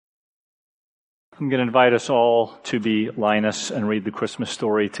I'm going to invite us all to be Linus and read the Christmas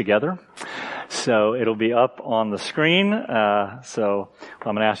story together. So it'll be up on the screen. So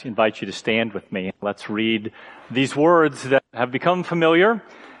I'm going to invite you to stand with me. Let's read these words that have become familiar,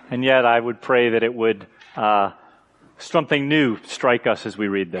 and yet I would pray that it would something new strike us as we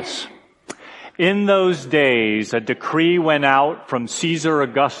read this. In those days, a decree went out from Caesar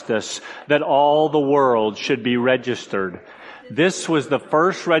Augustus that all the world should be registered. This was the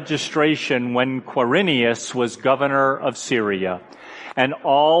first registration when Quirinius was governor of Syria. And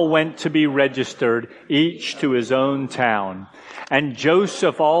all went to be registered, each to his own town. And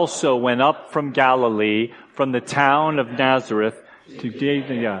Joseph also went up from Galilee, from the town of Nazareth,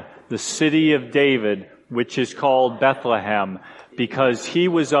 to the city of David, which is called Bethlehem, because he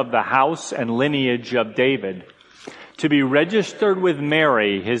was of the house and lineage of David, to be registered with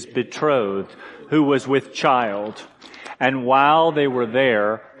Mary, his betrothed, who was with child. And while they were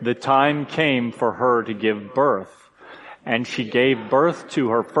there, the time came for her to give birth. And she gave birth to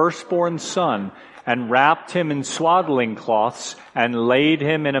her firstborn son, and wrapped him in swaddling cloths, and laid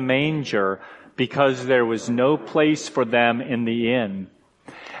him in a manger, because there was no place for them in the inn.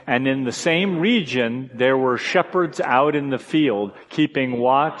 And in the same region there were shepherds out in the field, keeping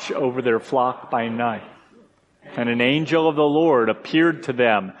watch over their flock by night. And an angel of the Lord appeared to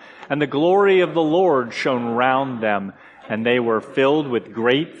them, and the glory of the Lord shone round them, and they were filled with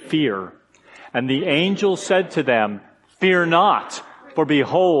great fear. And the angel said to them, "Fear not, for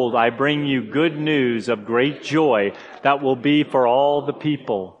behold, I bring you good news of great joy that will be for all the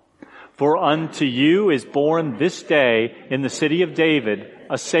people. For unto you is born this day in the city of David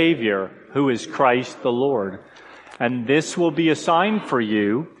a Savior, who is Christ the Lord. And this will be a sign for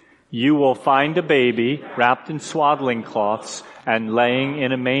you. You will find a baby wrapped in swaddling cloths and laying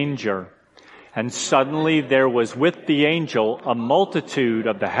in a manger." And suddenly there was with the angel a multitude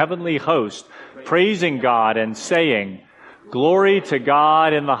of the heavenly host, praising God and saying, "Glory to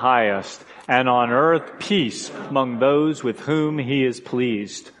God in the highest, and on earth peace among those with whom he is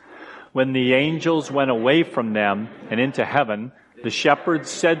pleased." When the angels went away from them and into heaven, the shepherds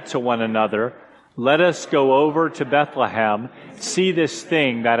said to one another, "Let us go over to Bethlehem, see this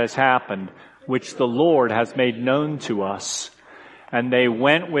thing that has happened, which the Lord has made known to us." And they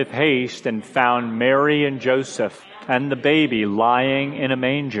went with haste and found Mary and Joseph and the baby lying in a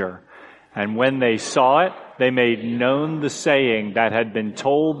manger. And when they saw it, they made known the saying that had been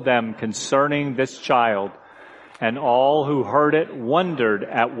told them concerning this child. And all who heard it wondered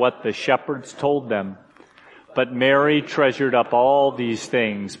at what the shepherds told them. But Mary treasured up all these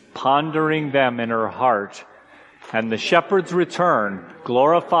things, pondering them in her heart. And the shepherds returned,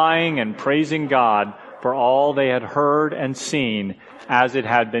 glorifying and praising God for all they had heard and seen as it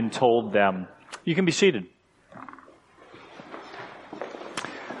had been told them. You can be seated.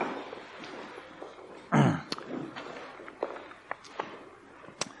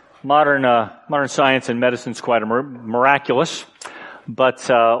 Modern science and medicine is quite miraculous, but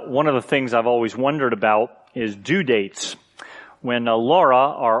one of the things I've always wondered about is due dates. When Laura,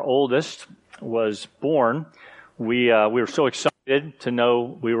 our oldest, was born, we were so excited to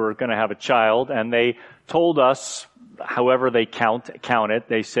know we were going to have a child, and they told us, however they count it,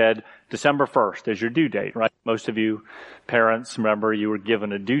 they said December 1st is your due date, right? Most of you parents remember you were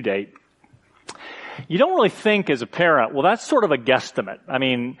given a due date. You don't really think as a parent, well, that's sort of a guesstimate. I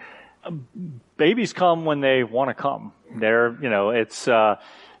mean, babies come when they want to come. There's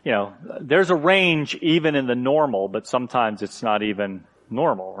a range even in the normal, but sometimes it's not even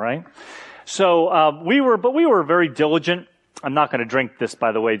normal, right? So, we were very diligent. I'm not going to drink this,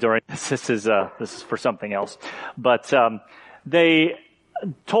 by the way, during this. This is for something else. But, they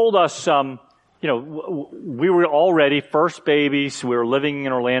told us, we were already first babies. We were living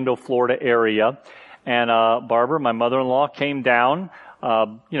in Orlando, Florida area. And, Barbara, my mother-in-law, came down,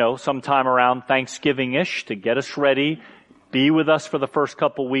 sometime around Thanksgiving-ish to get us ready, be with us for the first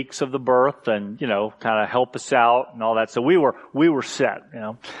couple weeks of the birth and, kind of help us out and all that. So we were set,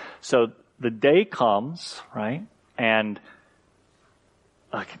 So the day comes, right? And,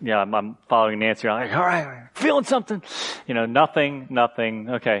 I'm following Nancy. I'm like, all right, feeling something. Nothing.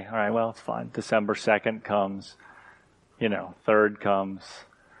 Okay, all right, well, it's fine. December 2nd comes, 3rd comes,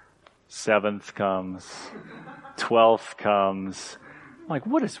 7th comes, 12th comes. I'm like,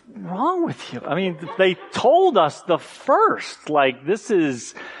 what is wrong with you? I mean, they told us the 1st, this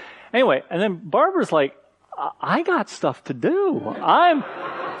is, anyway. And then Barbara's like, I got stuff to do. I'm,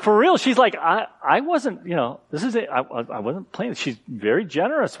 for real. She's like, I wasn't, this is it. I wasn't playing. She's very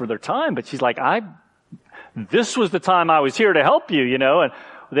generous with her time, but she's like, this was the time I was here to help you, and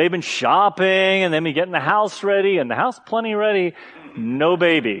they've been shopping and then we getting the house ready and the house plenty ready. No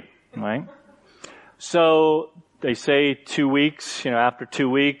baby, right? So they say 2 weeks, after 2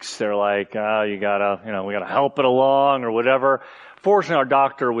 weeks, they're like, we gotta help it along or whatever. Fortunately, our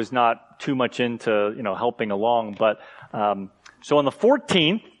doctor was not too much into, helping along. But, so on the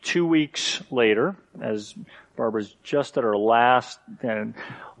 14th, 2 weeks later, as Barbara's just at her last, and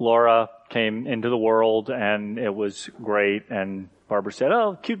Laura came into the world, and it was great. And Barbara said,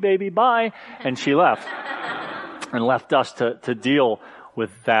 "Oh, cute baby, bye." And she left and left us to deal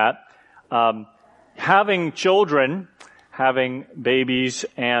with that. Having children, having babies,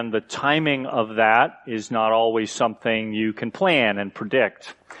 and the timing of that is not always something you can plan and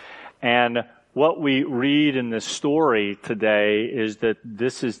predict. And what we read in this story today is that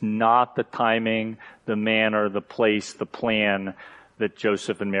this is not the timing, the manner, the place, the plan that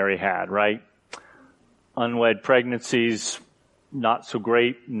Joseph and Mary had, right? Unwed pregnancies, not so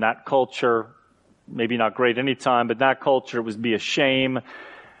great in that culture. Maybe not great any time, but that culture would be a shame.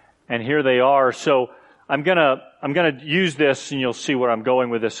 And here they are. So I'm gonna use this, and you'll see where I'm going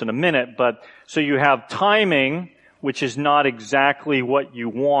with this in a minute. But so you have timing, which is not exactly what you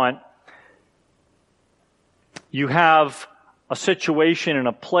want. You have a situation in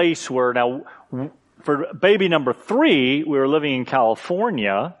a place where now, for baby number 3, we were living in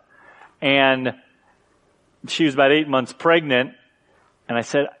California, and she was about 8 months pregnant. And I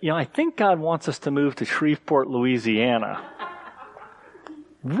said, I think God wants us to move to Shreveport, Louisiana.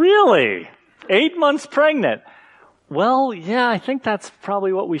 Really? 8 months pregnant? Well, yeah, I think that's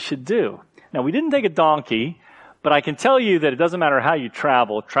probably what we should do. Now, we didn't take a donkey, but I can tell you that it doesn't matter how you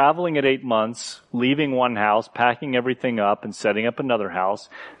travel. Traveling at 8 months, leaving one house, packing everything up, and setting up another house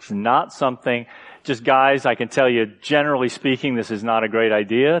is not something. Just guys, I can tell you, generally speaking, this is not a great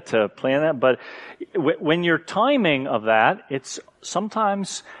idea to plan that. But when you're timing of that, it's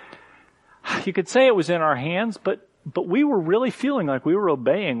sometimes, you could say it was in our hands, but we were really feeling like we were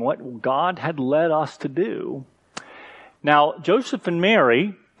obeying what God had led us to do. Now, Joseph and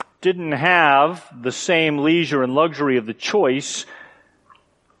Mary didn't have the same leisure and luxury of the choice.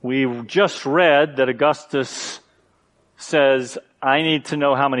 We just read that Augustus says, I need to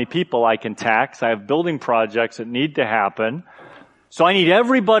know how many people I can tax. I have building projects that need to happen. So I need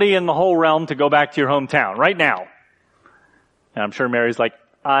everybody in the whole realm to go back to your hometown right now. And I'm sure Mary's like,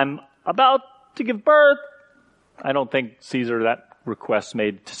 I'm about to give birth. I don't think Caesar, that request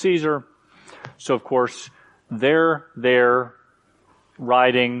made to Caesar. So of course, they're there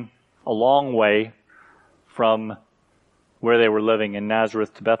riding a long way from where they were living in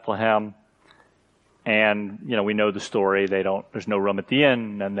Nazareth to Bethlehem. And, we know the story. There's no room at the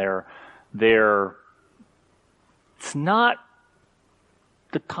inn, and it's not,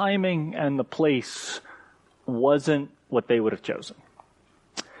 the timing and the place wasn't what they would have chosen.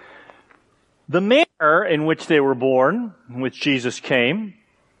 The manner in which they were born, in which Jesus came,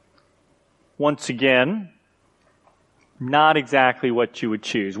 once again, not exactly what you would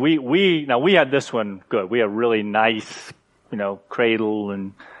choose. We had this one good. We had really nice, cradle,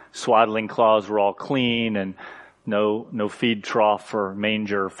 and swaddling cloths were all clean, and no feed trough or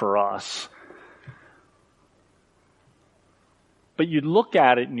manger for us. But you'd look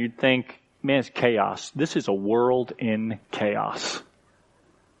at it and you'd think, man, it's chaos. This is a world in chaos.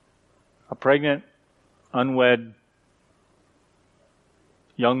 A pregnant, unwed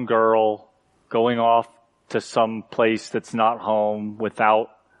young girl going off to some place that's not home without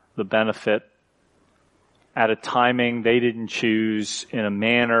the benefit at a timing they didn't choose, in a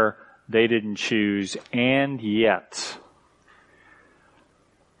manner they didn't choose, and yet,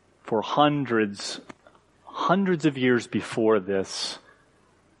 for hundreds of years before this,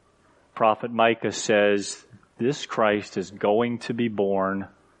 Prophet Micah says, this Christ is going to be born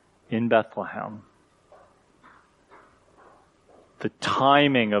in Bethlehem. The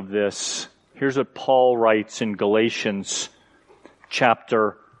timing of this, here's what Paul writes in Galatians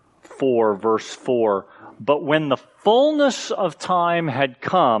chapter 4, verse 4. But when the fullness of time had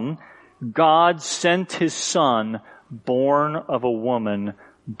come, God sent his Son, born of a woman,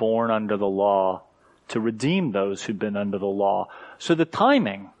 born under the law, to redeem those who'd been under the law. So the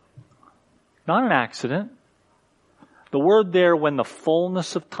timing, not an accident. The word there, when the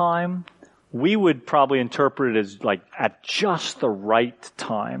fullness of time, we would probably interpret it as like at just the right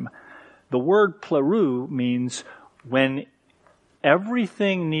time. The word plerou means when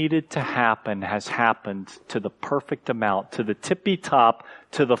everything needed to happen has happened to the perfect amount, to the tippy top,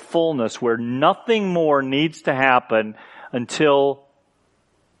 to the fullness, where nothing more needs to happen until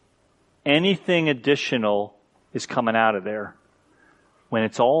anything additional is coming out of there. When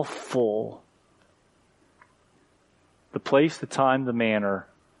it's all full. The place, the time, the manner,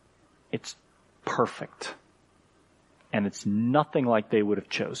 it's perfect. And it's nothing like they would have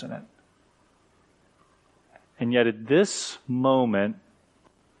chosen it. And yet at this moment,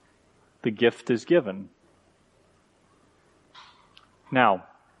 the gift is given. Now,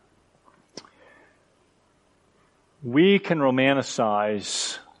 we can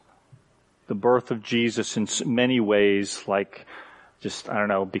romanticize the birth of Jesus in many ways, like just, I don't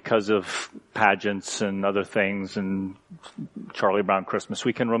know, because of pageants and other things and Charlie Brown Christmas.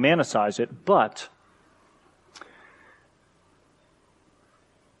 We can romanticize it, but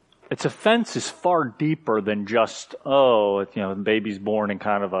its offense is far deeper than just, the baby's born in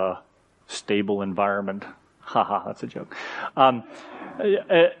kind of a stable environment. Haha, that's a joke.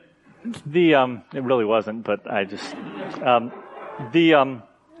 It really wasn't, but I just,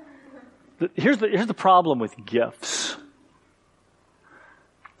 here's the problem with gifts.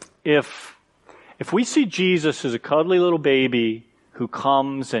 If we see Jesus as a cuddly little baby who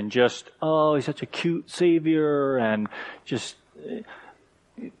comes and just, he's such a cute savior, and just,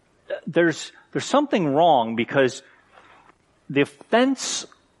 there's something wrong, because the offense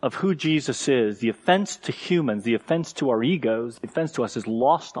of who Jesus is, the offense to humans, the offense to our egos, the offense to us is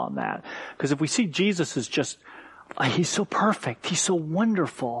lost on that. Because if we see Jesus as just, he's so perfect, he's so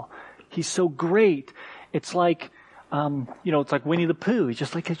wonderful, he's so great, it's like, it's like Winnie the Pooh. He's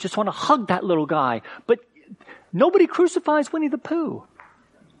just like, I just want to hug that little guy. But nobody crucifies Winnie the Pooh.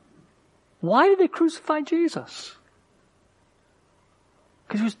 Why did they crucify Jesus?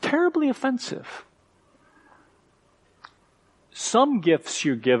 Because he was terribly offensive. Some gifts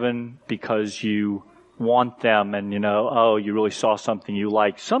you're given because you want them and, you really saw something you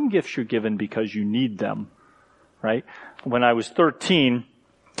like. Some gifts you're given because you need them, right? When I was 13,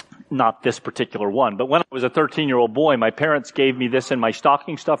 not this particular one, but when I was a 13-year-old boy, my parents gave me this in my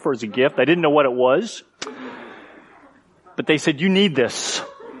stocking stuffer as a gift. I didn't know what it was, but they said, you need this.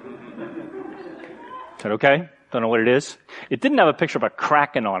 I said, okay, don't know what it is. It didn't have a picture of a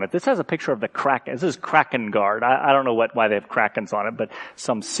kraken on it. This has a picture of the kraken. This is Kraken Guard. I don't know why they have krakens on it, but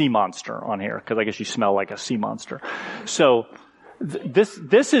some sea monster on here, because I guess you smell like a sea monster. So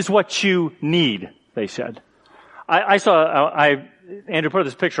this is what you need, they said. Andrew put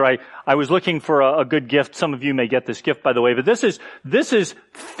this picture. I was looking for a good gift. Some of you may get this gift, by the way, but this is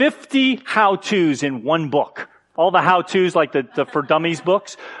 50 how-tos in one book. All the how-tos, like the For Dummies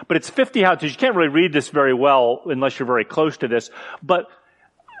books, but it's 50 how-tos. You can't really read this very well unless you're very close to this, but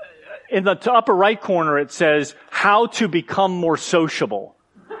in the upper right corner it says, how to become more sociable.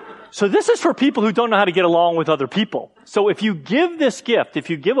 So this is for people who don't know how to get along with other people. So if you give this gift, if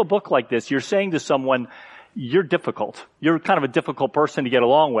you give a book like this, you're saying to someone, you're difficult. You're kind of a difficult person to get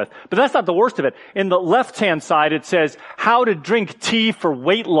along with. But that's not the worst of it. In the left-hand side, it says, how to drink tea for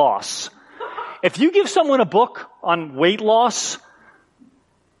weight loss. If you give someone a book on weight loss,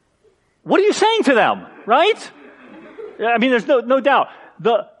 what are you saying to them, right? I mean, there's no doubt.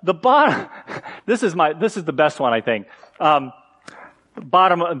 The bottom, this is the best one, I think.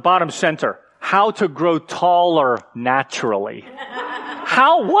 Bottom center. How to grow taller naturally.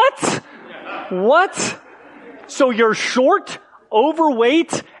 What? What? So you're short,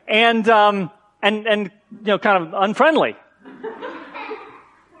 overweight, and kind of unfriendly.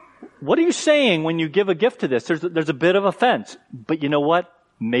 What are you saying when you give a gift to this? There's a bit of offense. But you know what?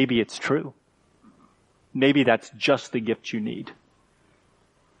 Maybe it's true. Maybe that's just the gift you need.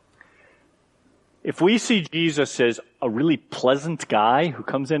 If we see Jesus as a really pleasant guy who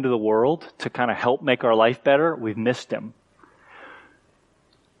comes into the world to kind of help make our life better, we've missed him.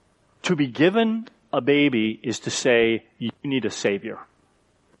 To be given a baby is to say, you need a savior.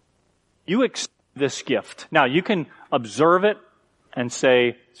 You accept this gift. Now, you can observe it and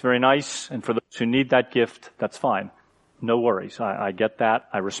say, it's very nice, and for those who need that gift, that's fine. No worries. I get that.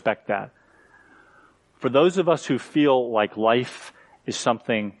 I respect that. For those of us who feel like life is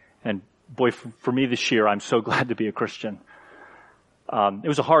something, and boy, for me this year, I'm so glad to be a Christian. It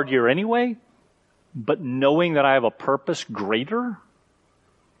was a hard year anyway, but knowing that I have a purpose greater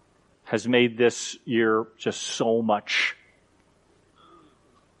has made this year just so much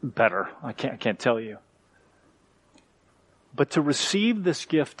better. I can't tell you. But to receive this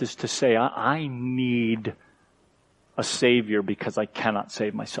gift is to say, I need a savior because I cannot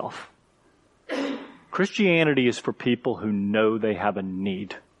save myself. Christianity is for people who know they have a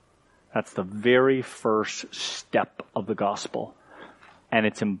need. That's the very first step of the gospel. And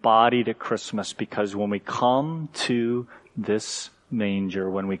it's embodied at Christmas, because when we come to this manger,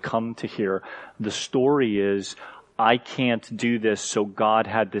 when we come to here, the story is, I can't do this, so God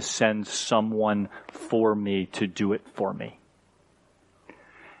had to send someone for me to do it for me.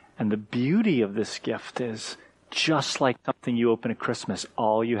 And the beauty of this gift is, just like something you open at Christmas,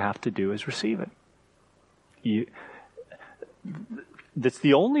 all you have to do is receive it. that's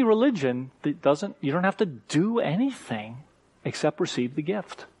the only religion that you don't have to do anything except receive the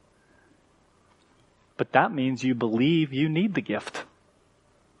gift. But that means you believe you need the gift.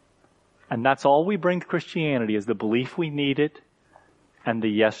 And that's all we bring to Christianity, is the belief we need it and the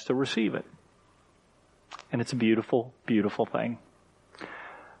yes to receive it. And it's a beautiful, beautiful thing.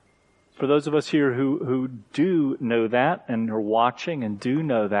 For those of us here who do know that and are watching and do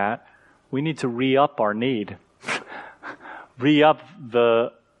know that, we need to re-up our need. Re-up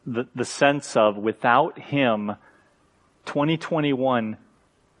the sense of, without Him, 2021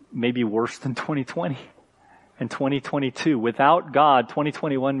 may be worse than 2020 and 2022. Without God,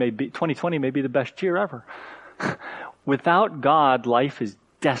 2020 may be the best year ever. Without God, life is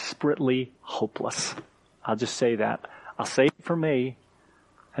desperately hopeless. I'll just say that. I'll say it for me,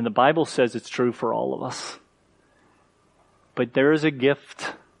 and the Bible says it's true for all of us. But there is a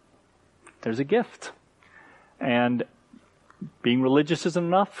gift. There's a gift. And being religious isn't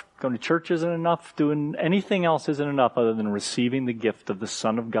enough. Going to church isn't enough. Doing anything else isn't enough other than receiving the gift of the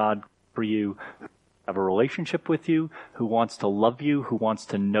Son of God for you, who have a relationship with you, who wants to love you, who wants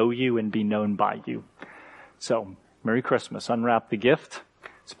to know you and be known by you. So, Merry Christmas. Unwrap the gift.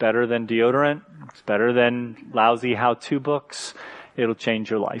 It's better than deodorant. It's better than lousy how-to books. It'll change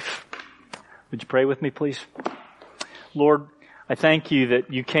your life. Would you pray with me, please? Lord, I thank you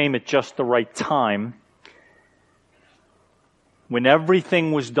that you came at just the right time, when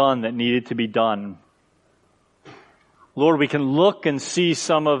everything was done that needed to be done. Lord, we can look and see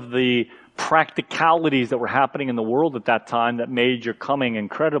some of the practicalities that were happening in the world at that time that made your coming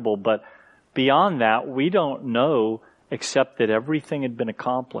incredible, but beyond that, we don't know except that everything had been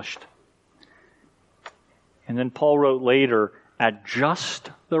accomplished. And then Paul wrote later, at just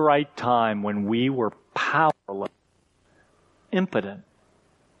the right time when we were powerless, impotent,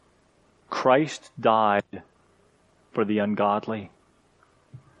 Christ died for the ungodly.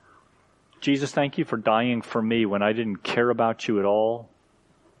 Jesus, thank you for dying for me when I didn't care about you at all,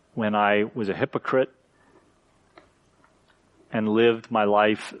 when I was a hypocrite and lived my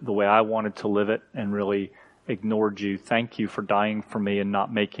life the way I wanted to live it and really ignored you. Thank you for dying for me and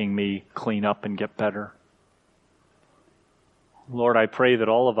not making me clean up and get better. Lord, I pray that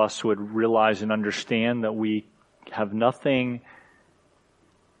all of us would realize and understand that we have nothing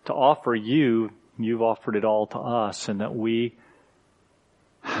to offer you. You've offered it all to us, and that we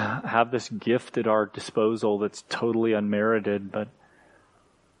have this gift at our disposal that's totally unmerited. But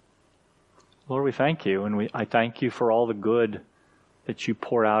Lord, we thank you, and I thank you for all the good that you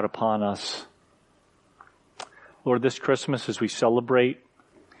pour out upon us. Lord, this Christmas, as we celebrate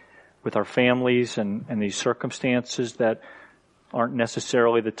with our families and these circumstances that aren't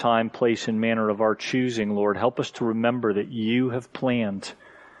necessarily the time, place, and manner of our choosing, Lord, help us to remember that you have planned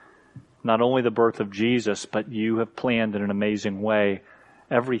not only the birth of Jesus, but you have planned in an amazing way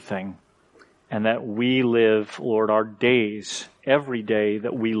everything. And that we live, Lord, our days, every day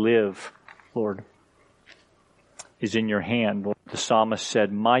that we live, Lord, is in your hand. Lord, the psalmist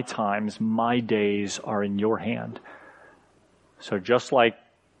said, my times, my days are in your hand. So just like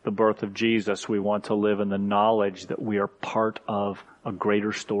the birth of Jesus, we want to live in the knowledge that we are part of a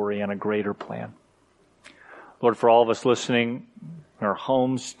greater story and a greater plan. Lord, for all of us listening in our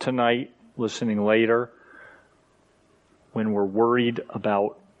homes tonight, listening later, when we're worried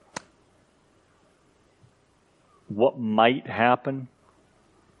about what might happen,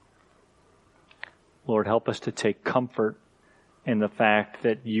 Lord, help us to take comfort in the fact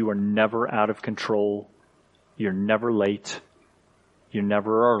that you are never out of control, you're never late, you're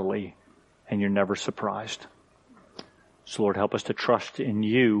never early, and you're never surprised. So Lord, help us to trust in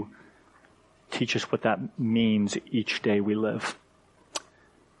you. Teach us what that means each day we live.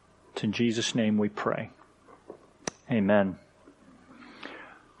 It's in Jesus' name we pray. Amen.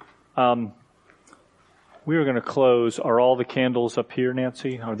 We are going to close. Are all the candles up here,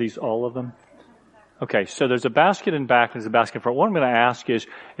 Nancy? Are these all of them? Okay, so there's a basket in back, there's a basket in front. What I'm going to ask is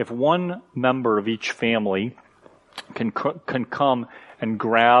if one member of each family can come and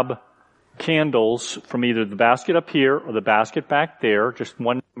grab candles from either the basket up here or the basket back there. Just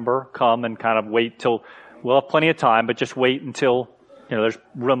one member come and kind of wait till, we'll have plenty of time, but just wait until, there's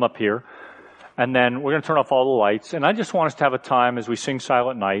room up here. And then we're going to turn off all the lights. And I just want us to have a time as we sing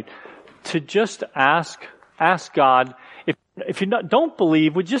Silent Night to just ask God. If you don't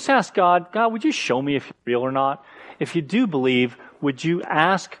believe, would you just ask God, would you show me if you're real or not? If you do believe, would you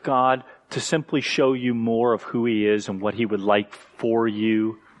ask God to simply show you more of who He is and what He would like for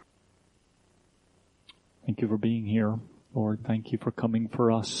you? Thank you for being here, Lord. Thank you for coming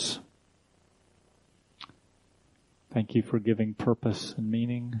for us. Thank you for giving purpose and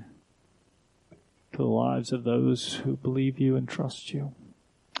meaning. to the lives of those who believe you and trust you.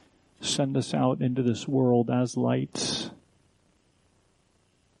 Send us out into this world as lights.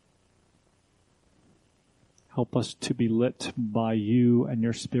 Help us to be lit by you and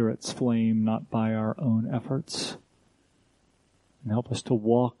your Spirit's flame, not by our own efforts. And help us to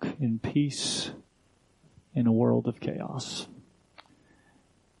walk in peace in a world of chaos.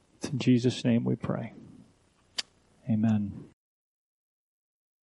 It's in Jesus' name we pray. Amen.